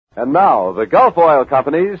And now, the Gulf Oil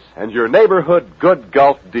Companies and your neighborhood good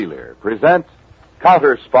Gulf dealer present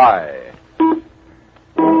Counterspy.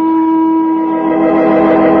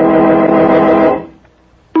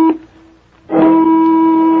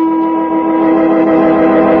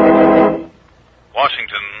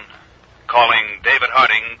 Washington, calling David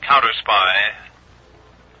Harding, Counterspy.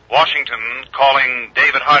 Washington, calling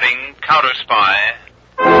David Harding, Counterspy.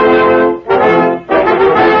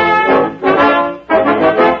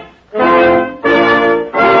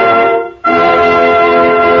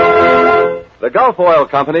 The Gulf Oil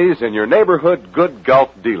Companies and your neighborhood good Gulf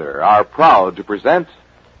dealer are proud to present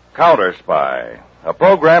Counterspy, a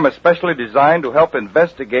program especially designed to help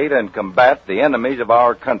investigate and combat the enemies of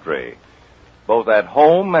our country, both at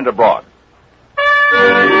home and abroad.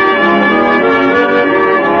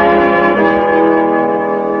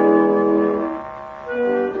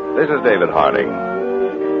 This is David Harding.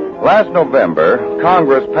 Last November,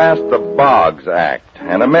 Congress passed the Boggs Act,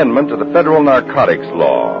 an amendment to the federal narcotics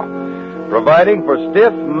law, providing for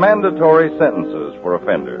stiff mandatory sentences for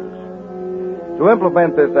offenders. To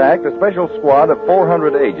implement this act, a special squad of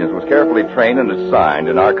 400 agents was carefully trained and assigned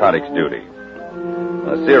to narcotics duty.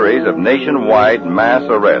 A series of nationwide mass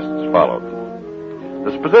arrests followed.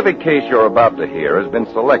 The specific case you're about to hear has been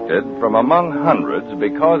selected from among hundreds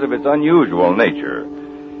because of its unusual nature.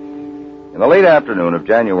 In the late afternoon of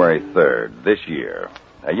January 3rd this year,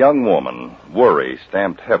 a young woman, worry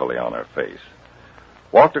stamped heavily on her face,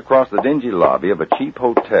 walked across the dingy lobby of a cheap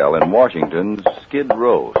hotel in Washington's Skid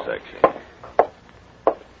Row section.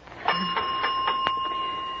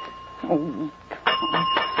 Oh.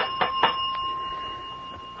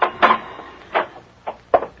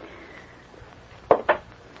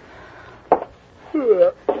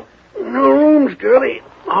 No rooms, girlie.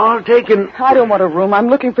 All taken. I don't want a room. I'm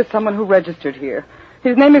looking for someone who registered here.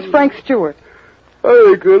 His name is Frank Stewart.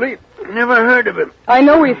 Hey, girlie. Never heard of him. I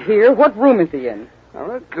know he's here. What room is he in? Well,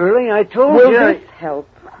 look, girlie, I told Will you. this help?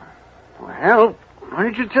 Well, help? Why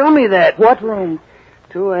didn't you tell me that? What room?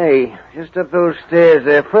 2A. Just up those stairs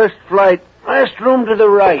there. First flight. Last room to the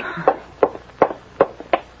right.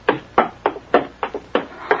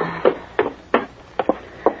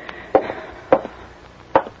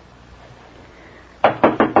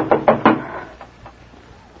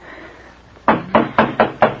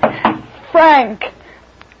 Frank!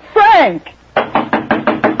 Frank!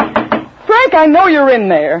 Frank, I know you're in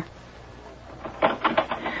there.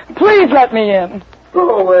 Please let me in.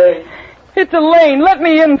 Go away. It's Elaine. Let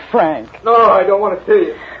me in, Frank. No, I don't want to see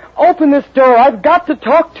you. Open this door. I've got to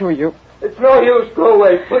talk to you. It's no use. Go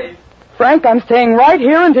away, please. Frank, I'm staying right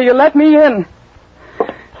here until you let me in.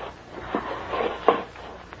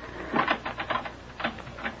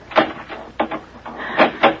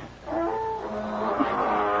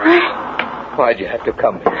 Why'd you have to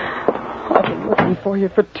come here? I've been looking for you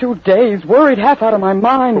for 2 days, worried half out of my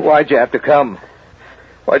mind. Why'd you have to come?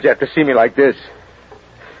 Why'd you have to see me like this?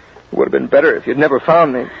 It would have been better if you'd never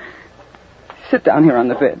found me. Sit down here on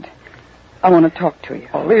the bed. I want to talk to you.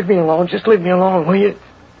 Oh, leave me alone. Just leave me alone, will you?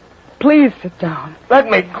 Please sit down. Let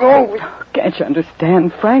me go. Can't you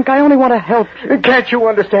understand, Frank? I only want to help you. Can't you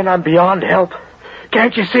understand I'm beyond help?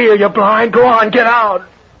 Can't you see you're blind? Go on, get out.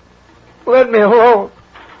 Let me alone.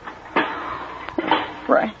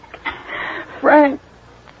 Frank. Frank.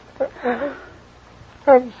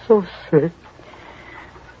 I'm so sick.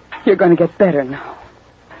 You're going to get better now.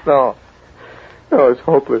 No. No, it's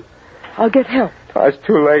hopeless. I'll get help. Oh, it's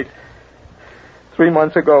too late. 3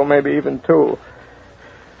 months ago, maybe even 2.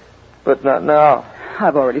 But not now.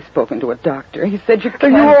 I've already spoken to a doctor. He said you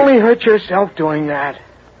can't... You only hurt yourself doing that.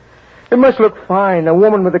 It must look fine, a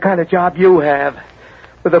woman with the kind of job you have,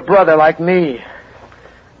 with a brother like me.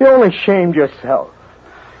 You only shamed yourself.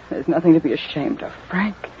 There's nothing to be ashamed of,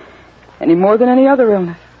 Frank. Any more than any other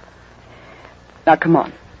illness. Now, come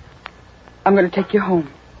on. I'm going to take you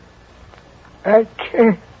home. I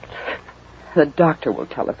can't. The doctor will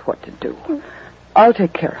tell us what to do. I'll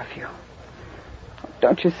take care of you.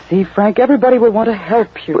 Don't you see, Frank? Everybody will want to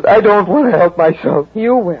help you. But I don't want to help myself.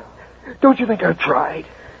 You will. Don't you think I've tried?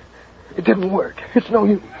 It didn't work. It's no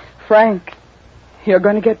use. Frank, you're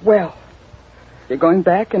going to get well. You're going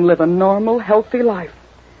back and live a normal, healthy life.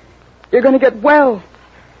 You're going to get well.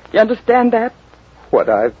 You understand that? What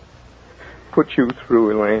I've put you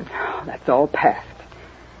through, Elaine. Oh, that's all past.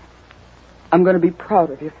 I'm going to be proud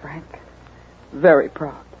of you, Frank. Very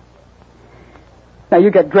proud. Now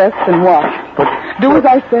you get dressed and wash. Do as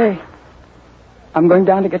I say. I'm going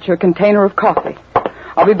down to get you a container of coffee.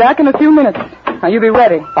 I'll be back in a few minutes. Now you be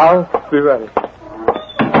ready. I'll be ready.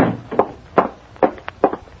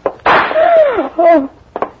 Oh.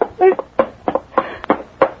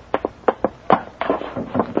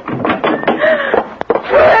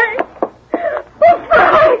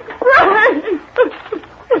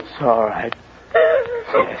 all right.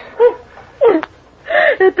 Yes.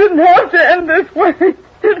 It didn't have to end this way.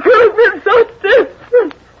 It could have been so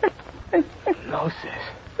different. No, sis.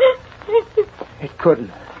 It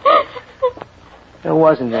couldn't. There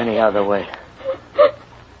wasn't any other way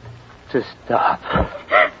to stop.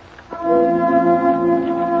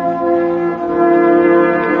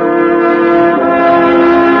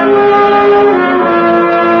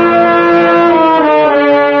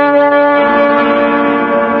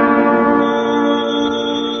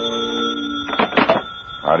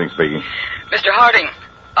 Harding speaking. Mr. Harding,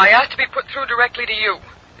 I asked to be put through directly to you.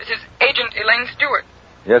 This is Agent Elaine Stewart.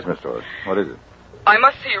 Yes, Miss Stewart. What is it? I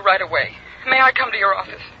must see you right away. May I come to your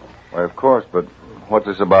office? Why, of course, but what's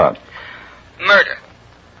this about? Murder.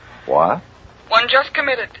 What? One just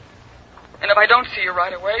committed. And if I don't see you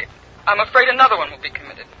right away, I'm afraid another one will be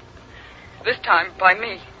committed. This time by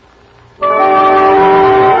me.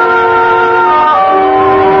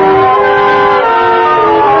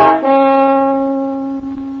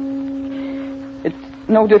 It's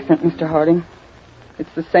no different, Mr. Harding.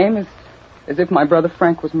 It's the same as if my brother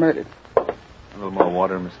Frank was murdered. A little more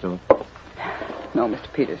water, Miss Stewart? No,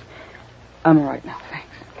 Mr. Peters. I'm all right now, thanks.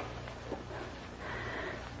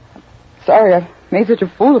 Sorry I made such a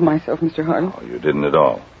fool of myself, Mr. Harding. Oh, you didn't at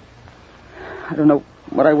all. I don't know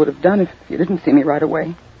what I would have done if you didn't see me right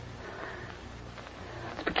away.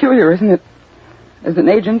 It's peculiar, isn't it? As an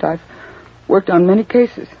agent, I've worked on many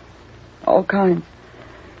cases, all kinds.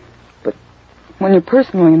 But when you're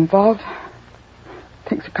personally involved,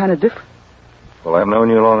 things are kind of different. Well, I've known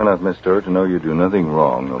you long enough, Miss Stewart, to know you do nothing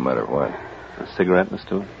wrong, no matter what. A cigarette, Miss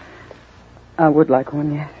Stewart? I would like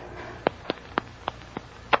one, yes.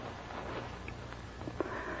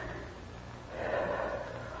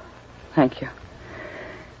 Thank you.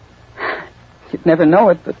 You'd never know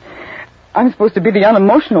it, but I'm supposed to be the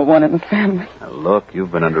unemotional one in the family. Now, look,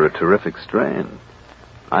 you've been under a terrific strain.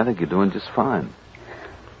 I think you're doing just fine.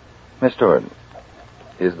 Miss Stewart,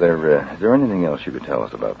 is there anything else you could tell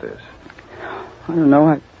us about this? I don't know.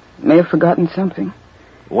 I may have forgotten something.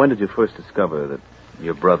 When did you first discover that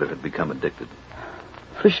your brother had become addicted?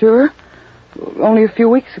 For sure? Only a few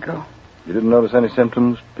weeks ago. You didn't notice any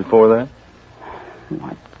symptoms before that?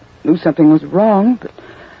 I knew something was wrong, but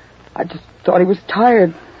I just thought he was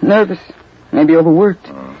tired, nervous, maybe overworked.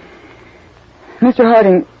 Mr.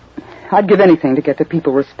 Harding, I'd give anything to get the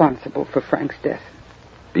people responsible for Frank's death.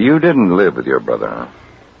 You didn't live with your brother, huh?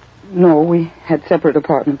 No, we had separate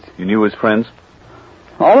apartments. You knew his friends?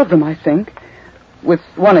 All of them, I think, with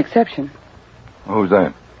one exception. Who's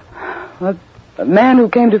that? A man who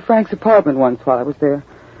came to Frank's apartment once while I was there.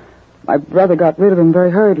 My brother got rid of him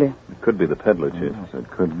very hurriedly. It could be the peddler, Chief. Yes, it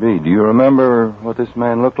could be. Do you remember what this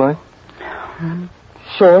man looked like?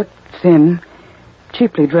 Short, thin,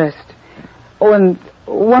 cheaply dressed. Oh, and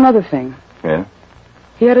one other thing. Yeah?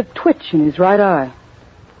 He had a twitch in his right eye.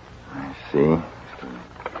 I see.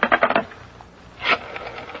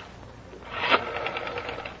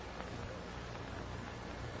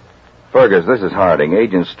 Fergus, this is Harding.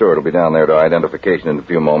 Agent Stewart will be down there to identification in a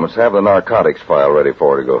few moments. Have the narcotics file ready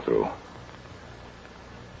for her to go through.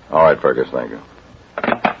 All right, Fergus, thank you.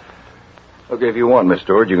 Okay, if you want, Miss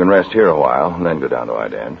Stewart, you can rest here a while and then go down to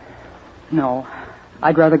Idan. No,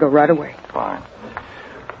 I'd rather go right away. Fine.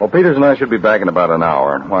 Well, Peters and I should be back in about an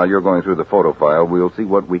hour, and while you're going through the photo file, we'll see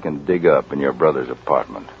what we can dig up in your brother's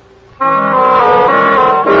apartment.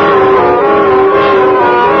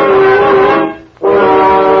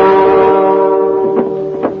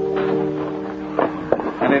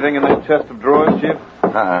 Anything in this chest of drawers, Chief?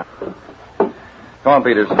 Uh-uh. Come on,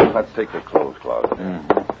 Peters. Let's take the clothes closet.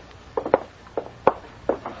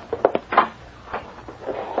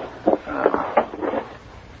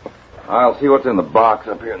 I'll see what's in the box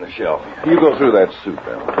up here on the shelf. You go through that suit,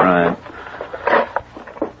 then. Right.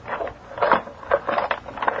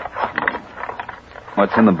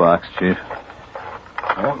 What's in the box, Chief?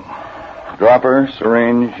 Well, dropper,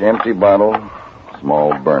 syringe, empty bottle,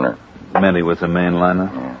 small burner. Meant he was a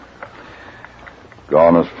mainliner? Yeah.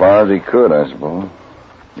 Gone as far as he could, I suppose.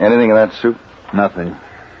 Anything in that suit? Nothing.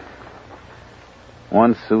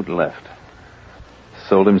 One suit left.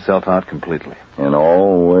 Sold himself out completely. In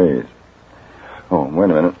all ways. Oh, wait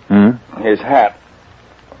a minute. His hat.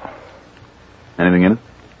 Anything in it?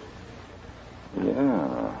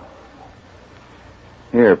 Yeah.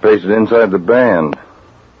 Here, pasted inside the band.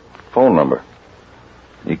 Phone number.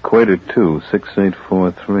 Equator 2,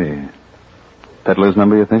 6843. Peddler's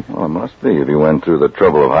number, you think? Well, it must be if he went through the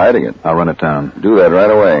trouble of hiding it. I'll run it down. Do that right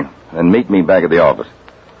away. And meet me back at the office.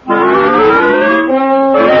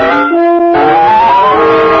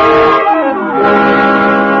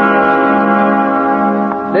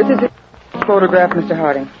 This is it. photograph, Mr.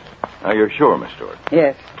 Harding. Now, you're sure, Miss Stewart?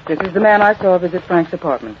 Yes. This is the man I saw visit Frank's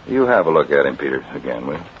apartment. You have a look at him, Peter, again,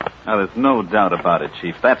 will you? Now, there's no doubt about it,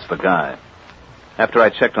 Chief. That's the guy. After I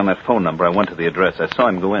checked on that phone number, I went to the address. I saw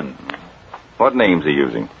him go in. What name's he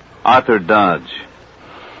using? Arthur Dodge.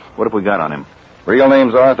 What have we got on him? Real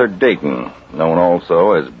name's Arthur Dayton, known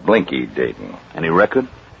also as Blinky Dayton. Any record?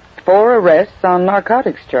 4 arrests on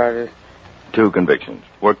narcotics charges. 2 convictions.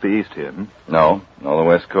 Worked the East here, hmm? No, the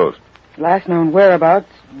West Coast. Last known whereabouts,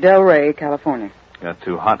 Delray, California. Got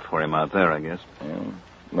too hot for him out there, I guess. Yeah.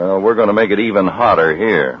 Well, we're going to make it even hotter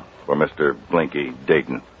here for Mr. Blinky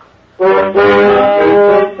Dayton.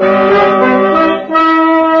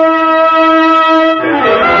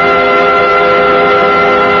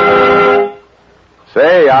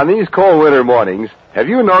 Say, on these cold winter mornings, have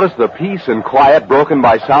you noticed the peace and quiet broken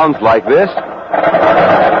by sounds like this?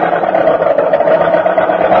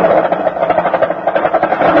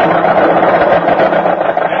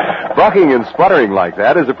 Bucking and sputtering like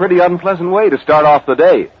that is a pretty unpleasant way to start off the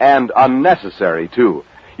day, and unnecessary, too.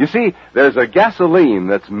 You see, there's a gasoline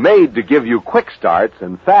that's made to give you quick starts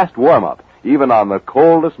and fast warm-up, even on the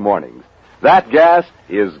coldest mornings. That gas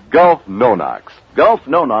is Gulf No-Nox. Gulf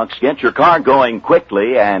No-Nox gets your car going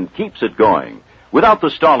quickly and keeps it going without the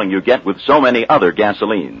stalling you get with so many other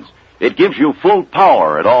gasolines. It gives you full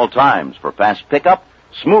power at all times for fast pickup,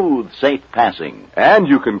 smooth, safe passing. And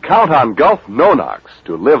you can count on Gulf No-Nox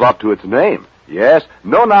to live up to its name. Yes,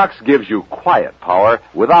 No-Nox gives you quiet power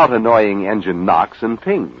without annoying engine knocks and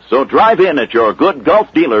pings. So drive in at your good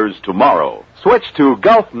Gulf dealers tomorrow. Switch to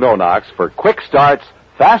Gulf No-Nox for quick starts,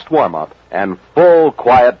 fast warm-up, and full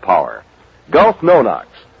quiet power. Gulf No-Nox,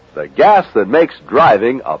 the gas that makes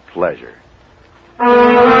driving a pleasure.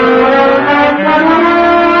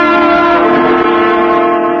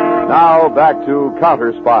 Now back to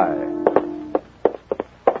Counterspy.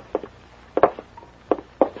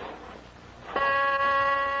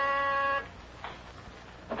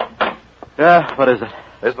 Yeah, what is it?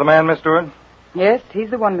 This the man, Miss Stewart? Yes, he's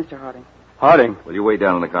the one, Mr. Harding. Harding. Will you wait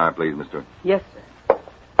down in the car, please, Miss Stewart? Yes, sir.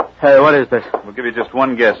 Hey, what is this? We'll give you just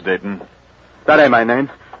one guess, Dayton. That ain't my name.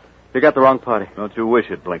 You got the wrong party. Don't you wish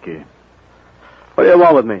it, Blinky? What do you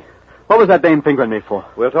want with me? What was that dame fingering me for?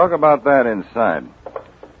 We'll talk about that inside.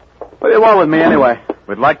 What do you want with me anyway?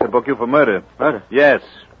 We'd like to book you for murder. Murder? Yes.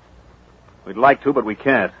 We'd like to, but we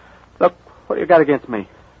can't. Look, what do you got against me?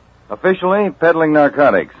 Officially, peddling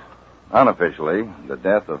narcotics. Unofficially, the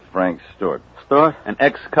death of Frank Stewart. Stewart? An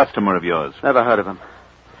ex-customer of yours. Never heard of him.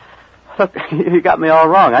 Look, you got me all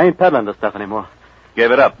wrong. I ain't peddling the stuff anymore.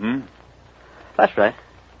 Gave it up, hmm? That's right.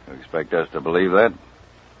 You expect us to believe that?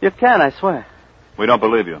 You can, I swear. We don't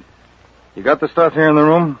believe you. You got the stuff here in the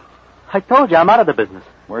room? I told you, I'm out of the business.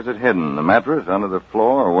 Where's it hidden? The mattress, under the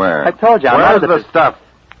floor, or where? I told you, I'm out of the Where's the stuff?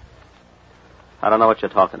 I don't know what you're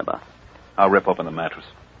talking about. I'll rip open the mattress.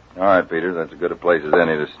 All right, Peter. That's as good a place as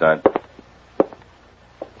any to start.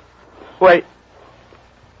 Wait.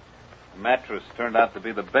 The mattress turned out to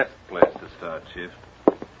be the best place to start, Chief.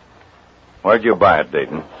 Where'd you buy it,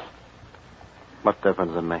 Dayton? What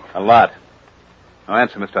difference does it make? A lot. Now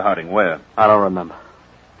answer, Mr. Harding, where? I don't remember.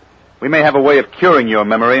 We may have a way of curing your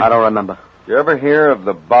memory. I don't remember. You ever hear of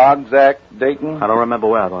the Boggs Act, Dayton? I don't remember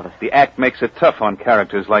where I bought it. The Act makes it tough on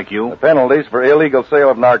characters like you. The penalties for illegal sale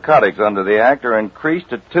of narcotics under the Act are increased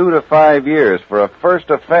to 2 to 5 years for a first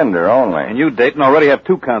offender only. And you, Dayton, already have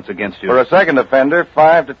 2 counts against you. For a second offender,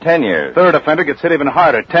 5 to 10 years. Third offender gets hit even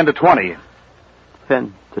harder, 10 to 20.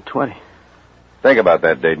 10 to 20. Think about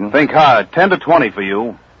that, Dayton. Think hard, 10 to 20 for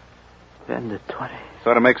you. 10 to 20.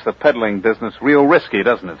 Sort of makes the peddling business real risky,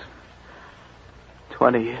 doesn't it?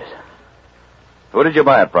 20 years. Who did you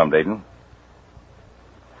buy it from, Dayton?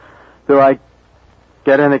 Do I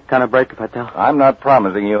get any kind of break if I tell? I'm not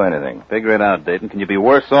promising you anything. Figure it out, Dayton. Can you be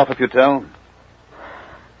worse off if you tell?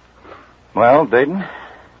 Well, Dayton?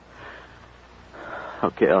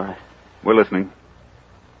 Okay, all right. We're listening.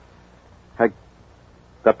 I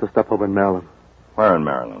got the stuff over in Maryland. Where in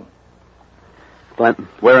Maryland? Glenton.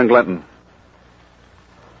 Where in Glenton?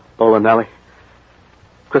 Bowling Alley.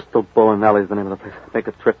 Crystal Bowling Alley is the name of the place. Make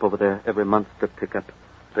a trip over there every month to pick up.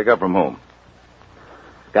 Pick up from whom?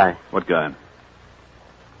 Guy. What guy?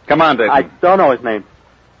 Come on, Dayton. I don't know his name.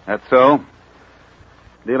 That's so?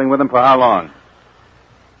 Dealing with him for how long?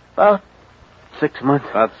 About 6 months.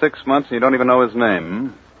 About 6 months, and you don't even know his name, hmm?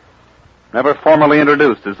 Never formally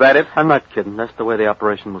introduced, is that it? I'm not kidding. That's the way the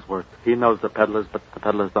operation was worked. He knows the peddlers, but the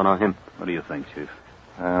peddlers don't know him. What do you think, Chief?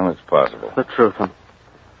 Well, it's possible. The truth, huh?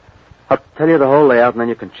 I'll tell you the whole layout, and then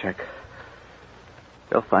you can check.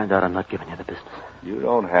 You'll find out I'm not giving you the business. You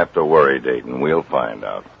don't have to worry, Dayton. We'll find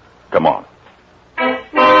out. Come on.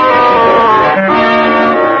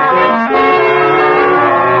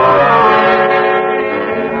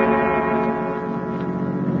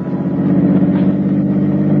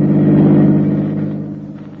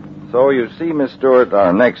 So you see, Miss Stewart,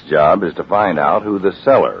 our next job is to find out who the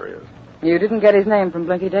seller is. You didn't get his name from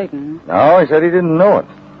Blinky Dayton. No, he said he didn't know it.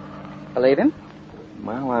 Believe him?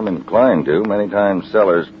 Well, I'm inclined to. Many times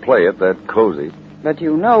sellers play it that cozy. But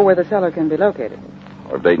you know where the seller can be located.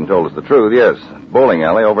 Or if Dayton told us the truth, yes. Bowling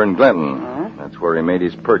alley over in Glenton. Oh? That's where he made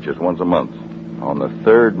his purchase once a month. On the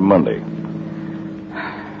third Monday.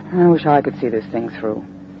 I wish I could see this thing through.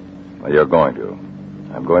 Well, you're going to.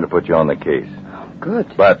 I'm going to put you on the case. Oh,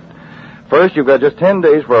 good. But first, you've got just 10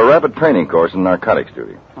 days for a rapid training course in narcotics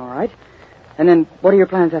duty. All right. And then what are your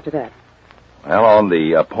plans after that? Well, on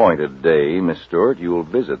the appointed day, Miss Stewart, you will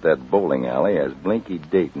visit that bowling alley as Blinky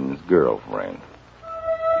Dayton's girlfriend.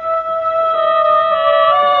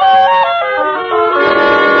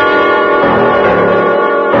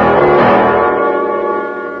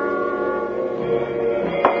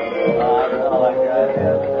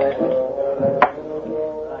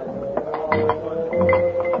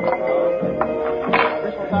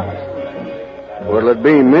 What'll it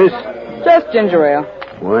be, miss? Just ginger ale.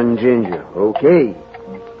 One ginger. Okay.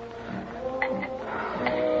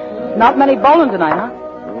 Not many bowling tonight, huh?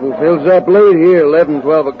 Who fills up late here, 11,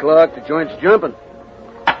 12 o'clock. The joint's jumping.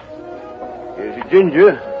 Here's your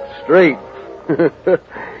ginger. Straight.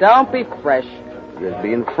 Don't be fresh. Just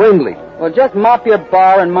being friendly. Well, just mop your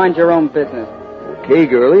bar and mind your own business. Okay,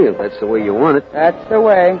 girlie, if that's the way you want it. That's the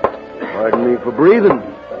way. Pardon me for breathing.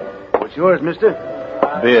 What's yours, mister?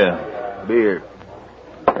 Beer. Beer.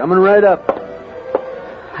 Coming right up.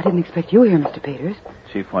 I didn't expect you here, Mr. Peters.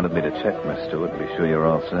 Chief wanted me to check, Miss Stewart, to be sure you're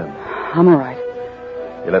all set. I'm all right.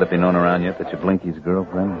 You let it be known around yet that you're Blinky's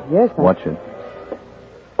girlfriend? Yes, I... Watch it.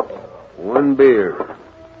 One beer.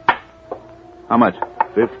 How much?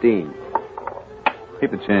 15.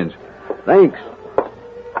 Keep the change. Thanks.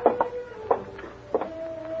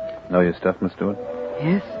 Know your stuff, Miss Stewart?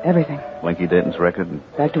 Yes, everything. Blinky Dayton's record and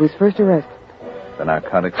Back to his first arrest. the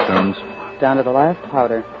narcotics terms. Down to the last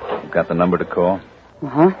powder. You've got the number to call.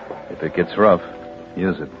 Uh-huh. If it gets rough,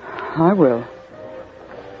 use it. I will.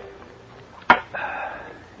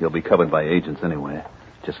 You'll be covered by agents anyway,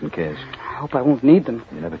 just in case. I hope I won't need them.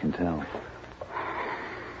 You never can tell.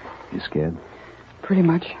 You scared? Pretty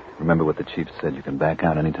much. Remember what the chief said. You can back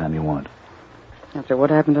out anytime you want. After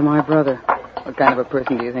what happened to my brother, what kind of a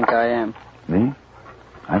person do you think I am? Me?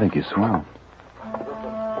 I think you're swell.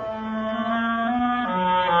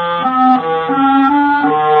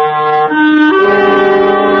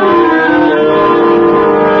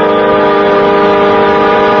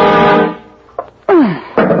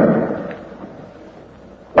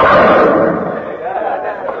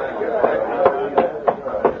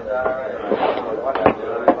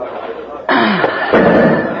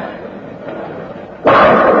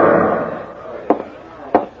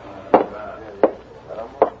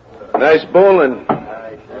 Nice bowling.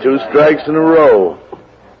 2 strikes in a row.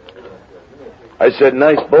 I said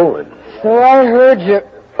nice bowling. So I heard you.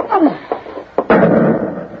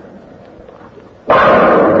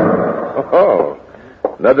 Oh,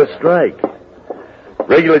 another strike.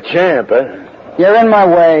 Regular champ, huh? You're in my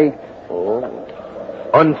way.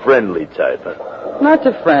 Oh, unfriendly type, huh? Not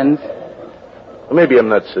to friends. Well, maybe I'm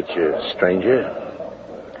not such a stranger.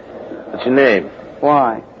 What's your name?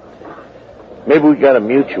 Why? Maybe we got a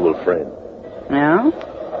mutual friend. Yeah?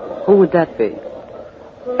 Who would that be?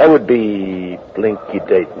 That would be Blinky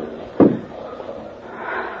Dayton.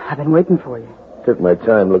 I've been waiting for you. Took my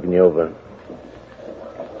time looking you over.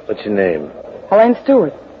 What's your name? Helene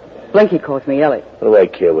Stewart. Blinky calls me Ellie. What do I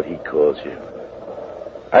care what he calls you?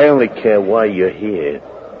 I only care why you're here.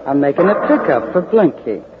 I'm making a pickup for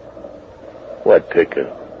Blinky. What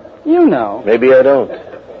picker? You know. Maybe I don't.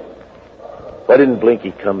 Why didn't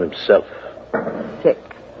Blinky come himself? Sick.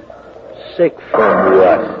 Sick from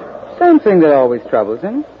what? Same thing that always troubles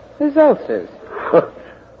him. His ulcers.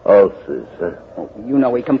 Ulcers, huh? Oh, you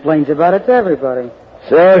know he complains about it to everybody.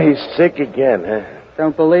 So he's sick again, huh?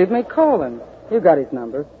 Don't believe me? Call him. You got his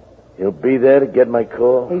number. He'll be there to get my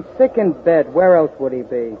call? He's sick in bed. Where else would he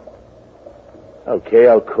be? Okay,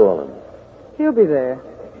 I'll call him. He'll be there.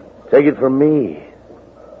 Take it from me.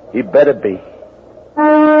 He better be.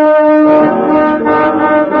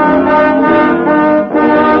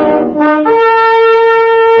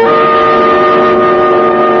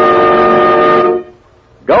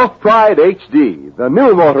 Gulf Pride HD, the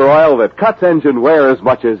new motor oil that cuts engine wear as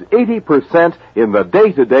much as 80% in the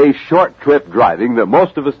day-to-day short trip driving that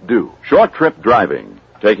most of us do. Short trip driving,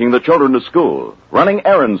 taking the children to school, running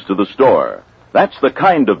errands to the store, That's the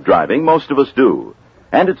kind of driving most of us do.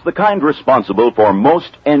 And it's the kind responsible for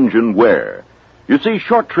most engine wear. You see,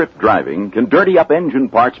 short trip driving can dirty up engine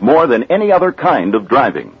parts more than any other kind of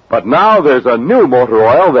driving. But now there's a new motor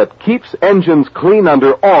oil that keeps engines clean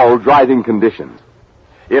under all driving conditions.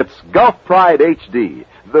 It's Gulf Pride HD,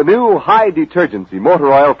 the new high detergency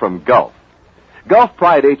motor oil from Gulf. Gulf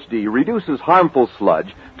Pride HD reduces harmful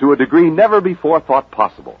sludge to a degree never before thought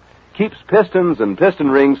possible. Keeps pistons and piston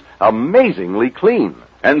rings amazingly clean.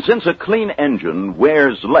 And since a clean engine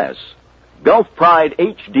wears less, Gulf Pride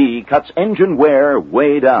HD cuts engine wear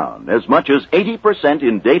way down, as much as 80%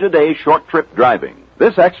 in day-to-day short trip driving.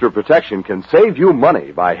 This extra protection can save you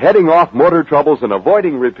money by heading off motor troubles and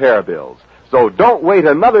avoiding repair bills. So don't wait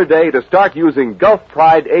another day to start using Gulf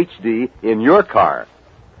Pride HD in your car.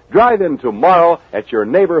 Drive in tomorrow at your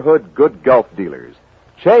neighborhood Good Gulf dealers.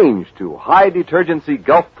 Change to high detergency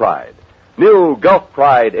Gulf Pride. New Gulf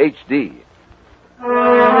Pride HD.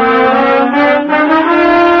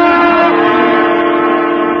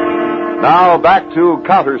 Now back to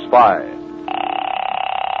Counterspy.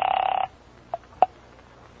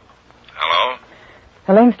 Hello?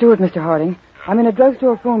 Helene Stewart, Mr. Harding. I'm in a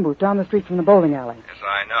drugstore phone booth down the street from the bowling alley. Yes,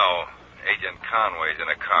 I know. Agent Conway's in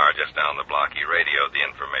a car just down the block. He radioed the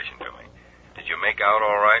information to me. Did you make out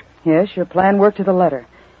all right? Yes, your plan worked to the letter.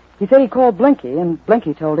 He said he called Blinky, and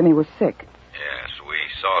Blinky told him he was sick. Yes, we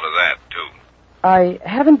saw to that, too. I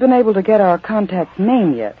haven't been able to get our contact's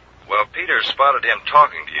name yet. Well, Peter spotted him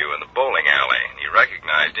talking to you in the bowling alley, and he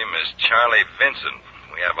recognized him as Charlie Vincent.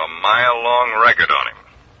 We have a mile-long record on him.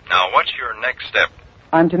 Now, what's your next step?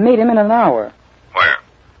 I'm to meet him in an hour. Where?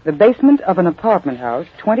 The basement of an apartment house,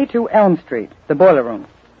 22 Elm Street, the boiler room.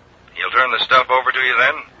 He'll turn the stuff over to you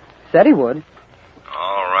then? Said he would.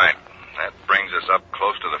 All right. That brings us up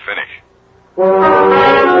close to the finish.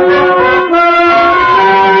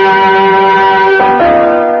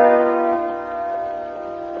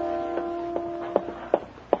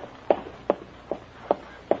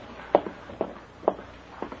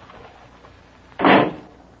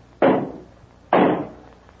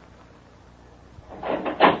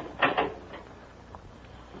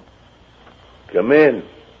 Come in.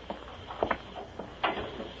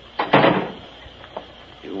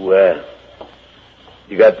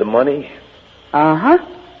 You got the money? Uh-huh.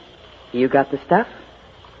 You got the stuff?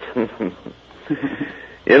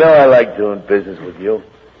 You know I like doing business with you.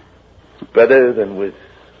 It's better than with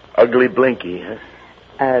ugly Blinky, huh?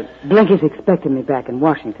 Blinky's expecting me back in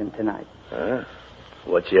Washington tonight.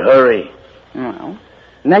 What's your hurry? Well,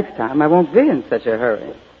 next time I won't be in such a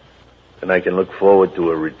hurry. Then I can look forward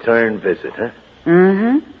to a return visit, huh?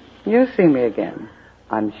 Mm-hmm. You'll see me again.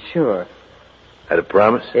 I'm sure. That a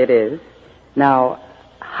promise? It is. Now,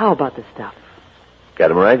 how about the stuff?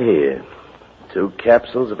 Got 'em right here. 2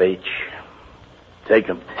 capsules of H. Take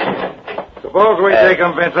 'em. Suppose we take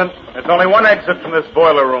him, Vincent. There's only one exit from this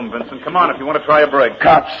boiler room, Vincent. Come on if you want to try a break.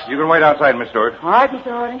 Cops. You can wait outside, Miss Stewart. All right, Mr.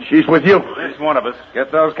 Harding. She's with you. This one of us.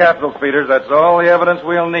 Get those capsules, Peters. That's all the evidence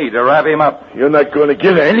we'll need to wrap him up. You're not going to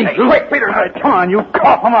give her any... Hey, quick, Peters. Come on, you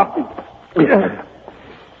cough him up.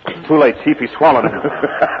 Too late, Chief. He swallowed it.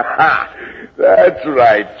 That's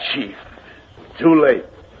right, Chief. Too late.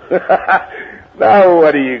 Now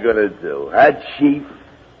what are you going to do, huh, Chief?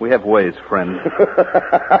 We have ways, friend.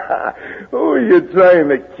 Who are you trying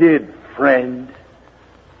to kid, friend?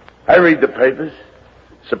 I read the papers.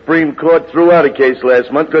 Supreme Court threw out a case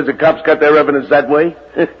last month because the cops got their evidence that way.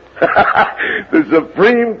 The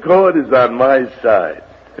Supreme Court is on my side.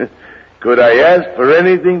 Could I ask for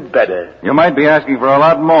anything better? You might be asking for a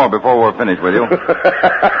lot more before we're finished with you.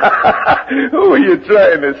 Who are you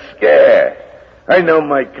trying to scare? I know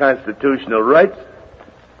my constitutional rights.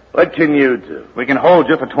 What can you do? We can hold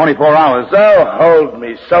you for 24 hours. So hold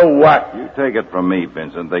me. So what? You take it from me,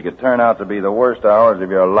 Vincent. They could turn out to be the worst hours of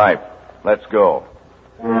your life. Let's go.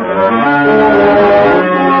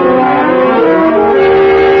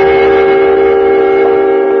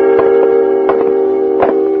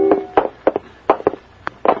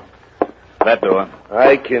 That door.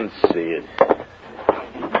 I can see it.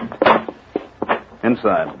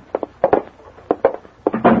 Inside.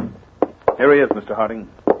 Here he is, Mr. Harding.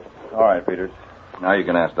 All right, Peters. Now you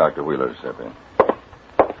can ask Dr. Wheeler to step in.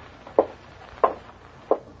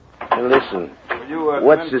 Now listen,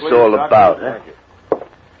 what's this all about, huh?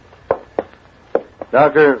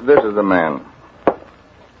 Doctor, this is the man.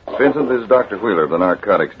 Vincent, this is Dr. Wheeler of the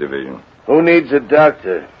Narcotics Division. Who needs a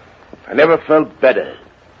doctor? I never felt better.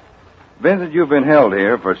 Vincent, you've been held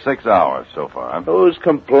here for 6 hours so far. Who's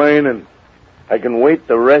complaining? I can wait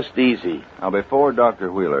the rest easy. Now, before Dr.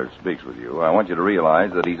 Wheeler speaks with you, I want you to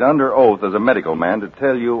realize that he's under oath as a medical man to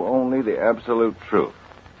tell you only the absolute truth.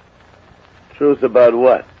 Truth about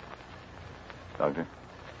what? Doctor?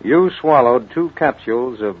 You swallowed 2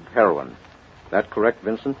 capsules of heroin. That correct,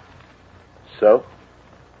 Vincent? So?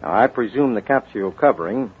 Now, I presume the capsule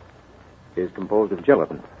covering is composed of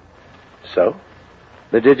gelatin. So?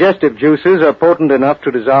 The digestive juices are potent enough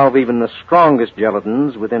to dissolve even the strongest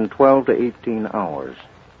gelatins within 12 to 18 hours.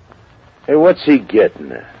 Hey, what's he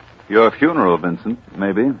getting at? Your funeral, Vincent,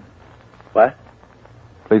 maybe. What?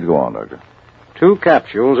 Please go on, Doctor. 2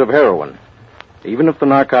 capsules of heroin, even if the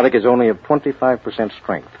narcotic is only of 25%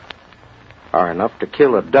 strength, are enough to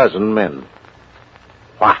kill a dozen men.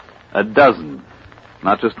 What? A dozen.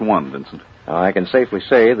 Not just one, Vincent. Now, I can safely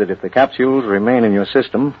say that if the capsules remain in your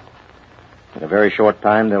system, in a very short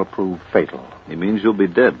time, they'll prove fatal. He means you'll be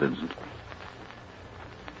dead, Vincent.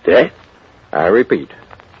 Dead? I repeat,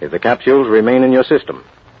 if the capsules remain in your system,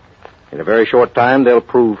 in a very short time, they'll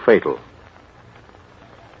prove fatal.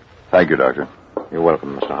 Thank you, Doctor. You're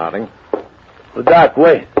welcome, Mr. Harding. Well, Doc,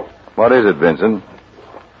 wait. What is it, Vincent?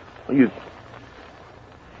 You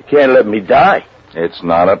can't let me die. It's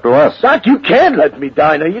not up to us. Doc, you can't let me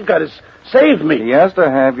die. Now, you gotta save me. He has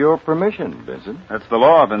to have your permission, Vincent. That's the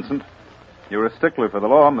law, Vincent. You're a stickler for the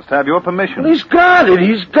law. Must have your permission. Well, he's got it.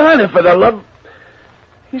 He's got it for the love.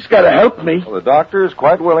 He's got to help me. Well, the doctor is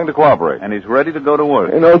quite willing to cooperate. And he's ready to go to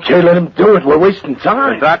work. And okay, let him do it. We're wasting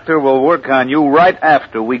time. The doctor will work on you right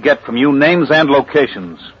after we get from you names and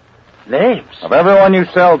locations. Names? Of everyone you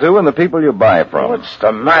sell to and the people you buy from. What's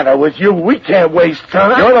the matter with you? We can't waste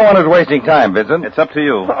time. You're the one who's wasting time, Vincent. It's up to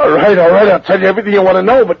you. All right. I'll tell you everything you want to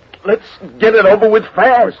know, but let's get it over with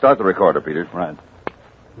fast. Start the recorder, Peter. Right.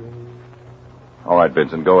 All right,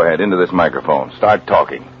 Vincent, go ahead. Into this microphone. Start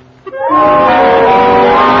talking.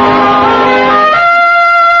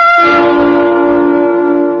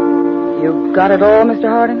 You got it all, Mr.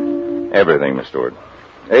 Harding? Everything, Miss Stewart.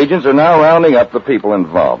 Agents are now rounding up the people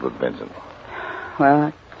involved with Vincent.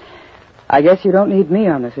 Well, I guess you don't need me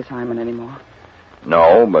on this assignment anymore.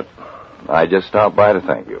 No, but I just stopped by to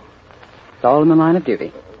thank you. It's all in the line of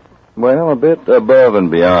duty. Well, a bit above and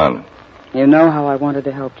beyond. You know how I wanted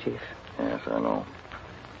to help, Chief. Yes, I know.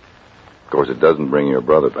 Of course, it doesn't bring your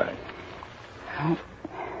brother back. Well,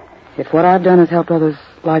 if what I've done has helped others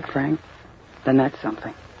like Frank, then that's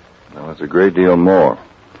something. Well, it's a great deal more.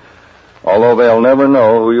 Although they'll never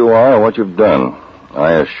know who you are or what you've done,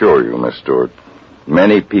 I assure you, Miss Stewart,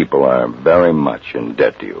 many people are very much in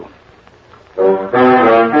debt to you.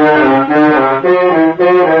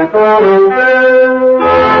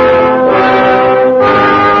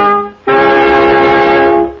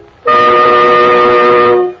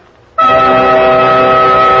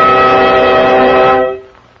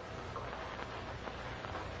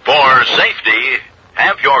 For safety,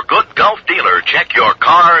 have your good Gulf dealer check your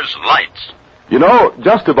car's lights. You know,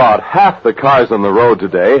 just about half the cars on the road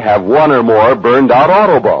today have one or more burned out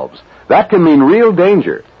auto bulbs. That can mean real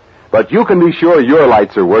danger. But you can be sure your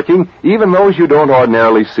lights are working, even those you don't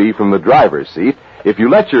ordinarily see from the driver's seat, if you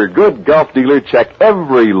let your good Gulf dealer check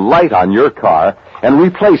every light on your car and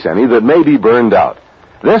replace any that may be burned out.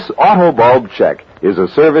 This auto bulb check is a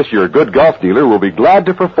service your good Gulf dealer will be glad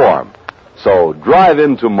to perform. So drive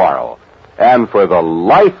in tomorrow, and for the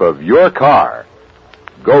life of your car,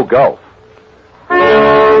 go Gulf.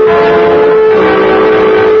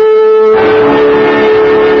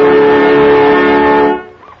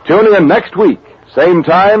 Tune in next week, same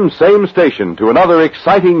time, same station, to another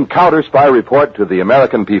exciting Counterspy report to the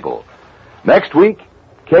American people. Next week,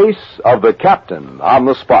 Case of the Captain on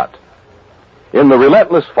the Spot. In the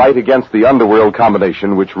relentless fight against the underworld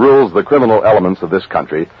combination which rules the criminal elements of this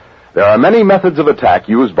country, there are many methods of attack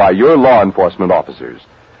used by your law enforcement officers.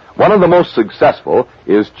 One of the most successful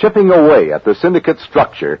is chipping away at the syndicate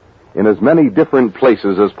structure in as many different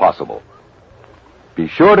places as possible. Be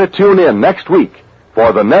sure to tune in next week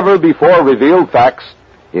for the never-before-revealed facts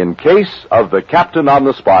in Case of the Captain on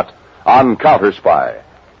the Spot on Counterspy.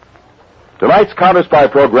 Tonight's Counterspy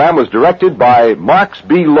program was directed by Marks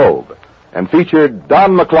B. Loeb and featured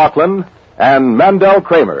Don McLaughlin and Mandel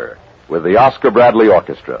Kramer with the Oscar Bradley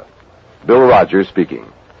Orchestra. Bill Rogers speaking.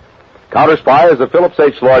 Counterspy is a Phillips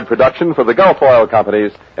H. Lloyd production for the Gulf Oil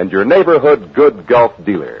Companies and your neighborhood good Gulf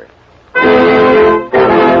dealer.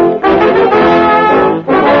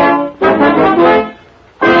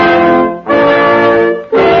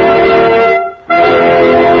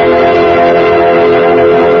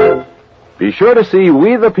 Be sure to see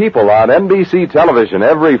We the People on NBC television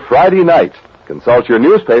every Friday night. Consult your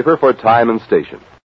newspaper for time and station.